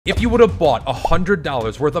If you would have bought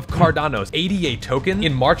 $100 worth of Cardano's ADA token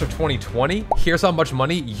in March of 2020, here's how much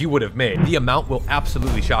money you would have made. The amount will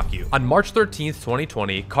absolutely shock you. On March 13th,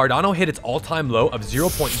 2020, Cardano hit its all-time low of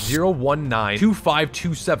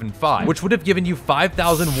 0.019-25275, which would have given you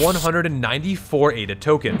 5,194 ADA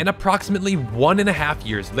token. And approximately 1.5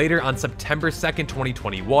 years later, on September 2nd,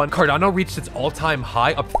 2021, Cardano reached its all-time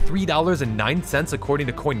high of $3.09 according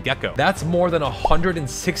to Coingecko. That's more than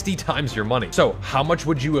 160 times your money. So how much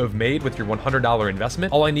would you have made with your $100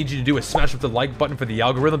 investment? All I need you to do is smash up the like button for the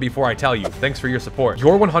algorithm before I tell you. Thanks for your support.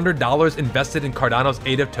 Your $100 invested in Cardano's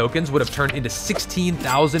ADA tokens would have turned into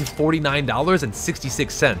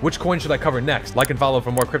 $16,049.66. Which coin should I cover next? Like and follow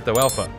for more crypto alpha.